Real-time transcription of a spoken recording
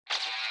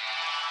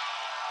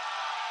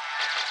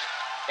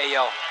Hey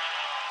yo,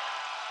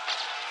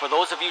 for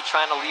those of you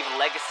trying to leave a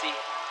legacy,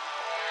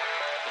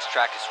 this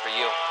track is for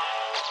you.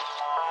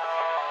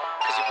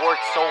 Cause you've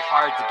worked so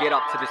hard to get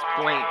up to this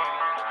point,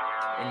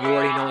 and you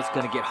already know it's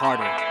gonna get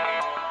harder.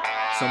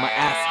 So I'ma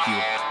ask you,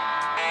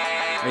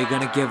 are you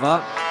gonna give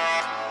up?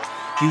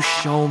 You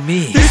show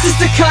me. This is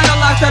the kind of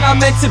life that I'm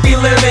meant to be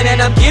living, and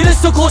I'm getting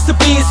so close to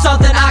being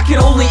something I can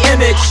only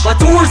image. My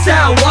door's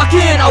down, walk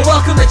in, I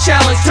welcome the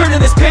challenge,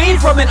 turning this pain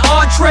from an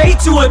entree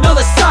to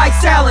another side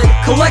salad.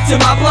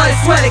 Collecting my blood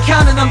and sweat and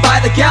counting them by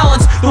the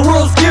gallons. The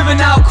world's giving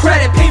out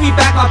credit, pay me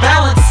back my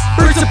balance.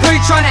 Birds of prey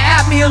trying to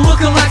at me and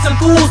looking like some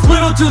fools.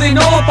 Little do they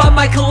know about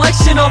my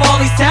collection of all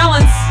these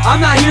talents.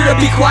 I'm not here to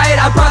be quiet,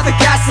 I brought the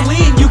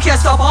gasoline. You can't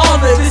stop all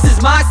of it, this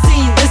is my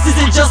scene. This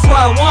isn't just what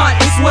I want,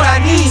 it's what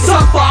I need.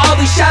 Suck for all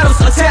these shadows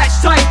attached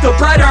tight, the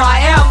brighter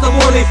I am, the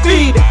more they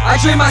feed. I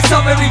drain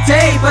myself every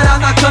day, but I'm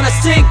not gonna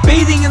sink.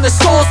 Bathing in the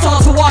soul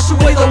salt to wash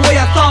away the way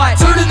I thought,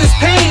 turning this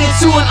pain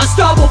into an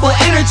unstoppable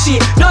energy.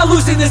 Not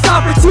losing this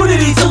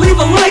opportunity to leave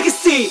a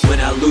legacy.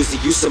 When I lose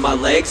the use of my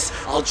legs,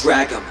 I'll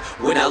drag them.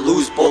 When I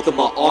lose both of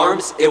my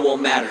arms, it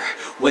won't matter.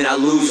 When I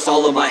lose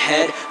all of my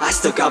head, I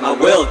still got my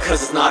will,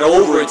 cause it's not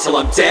over until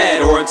I'm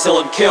dead or until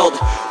I'm killed.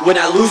 When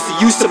I lose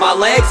the use of my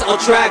legs,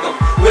 I'll drag them.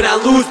 When I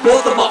lose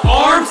both of my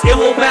arms, it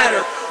won't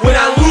matter. When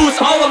I lose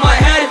all of my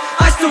head,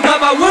 I still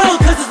got my will,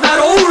 cause it's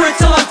not over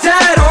until I'm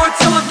dead or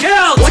until I'm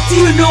killed. What do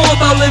you know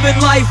about living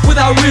life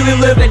without really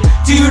living?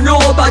 Do you know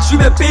about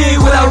dreaming big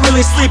without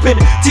really sleeping?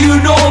 Do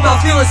you know about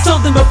feeling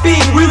something but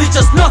being really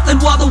just nothing,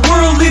 while the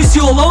world leaves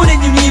you alone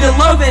and you needed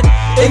loving?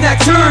 In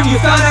that turn,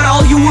 you found out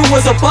all you were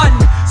was a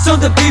button.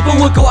 Something people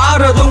would go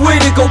out of their way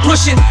to go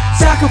pushing,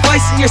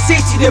 sacrificing your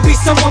safety to be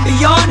someone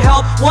beyond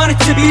help. Wanted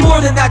to be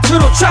more than that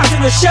turtle trapped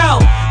in a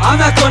shell.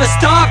 I'm not gonna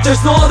stop,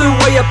 there's no other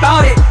way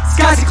about it.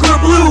 Skies are clear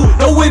blue,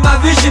 no way my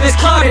vision is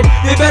clouded.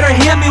 They better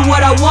hand me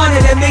what I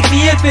wanted and make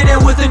me infinite,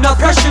 with enough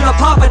pressure to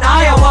pop an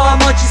eye out while I'm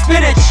munching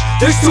spinach.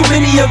 There's too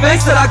many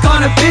events that I've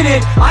gone and been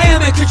in. I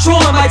am in control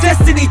of my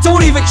destiny,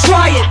 don't even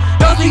try it.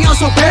 Nothing else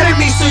will better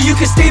me, so you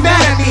can stay mad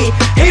at me.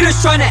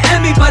 Haters trying to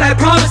end me, but I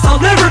promise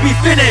I'll never be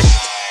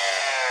finished.